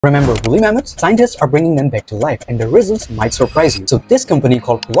Remember woolly mammoths? Scientists are bringing them back to life and the results might surprise you. So this company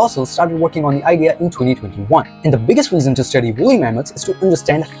called Colossal started working on the idea in 2021. And the biggest reason to study woolly mammoths is to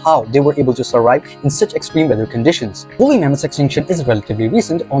understand how they were able to survive in such extreme weather conditions. Woolly mammoths extinction is relatively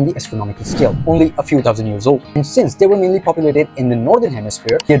recent on the astronomical scale, only a few thousand years old. And since they were mainly populated in the northern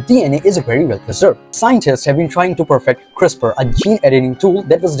hemisphere, their DNA is very well preserved. Scientists have been trying to perfect CRISPR, a gene editing tool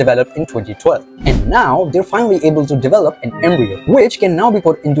that was developed in 2012. And now they're finally able to develop an embryo, which can now be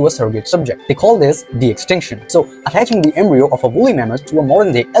put into a surrogate subject. They call this de-extinction. So attaching the embryo of a woolly mammoth to a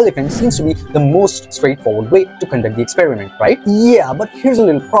modern day elephant seems to be the most straightforward way to conduct the experiment, right? Yeah, but here's a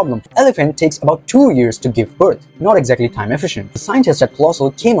little problem. Elephant takes about 2 years to give birth, not exactly time efficient. The scientists at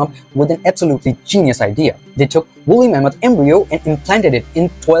Colossal came up with an absolutely genius idea. They took woolly mammoth embryo and implanted it in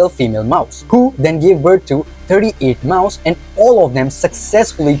 12 female mouse, who then gave birth to 38 mouse, and all of them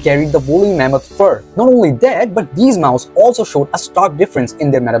successfully carried the woolly mammoth fur. Not only that, but these mouse also showed a stark difference in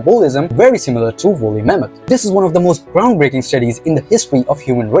their metabolism, very similar to woolly mammoth. This is one of the most groundbreaking studies in the history of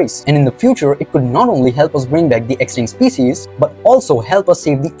human race, and in the future it could not only help us bring back the extinct species, but also help us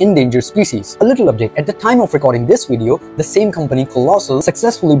save the endangered species. A little update: at the time of recording this video, the same company Colossal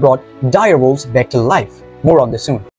successfully brought dire wolves back to life. More on this soon.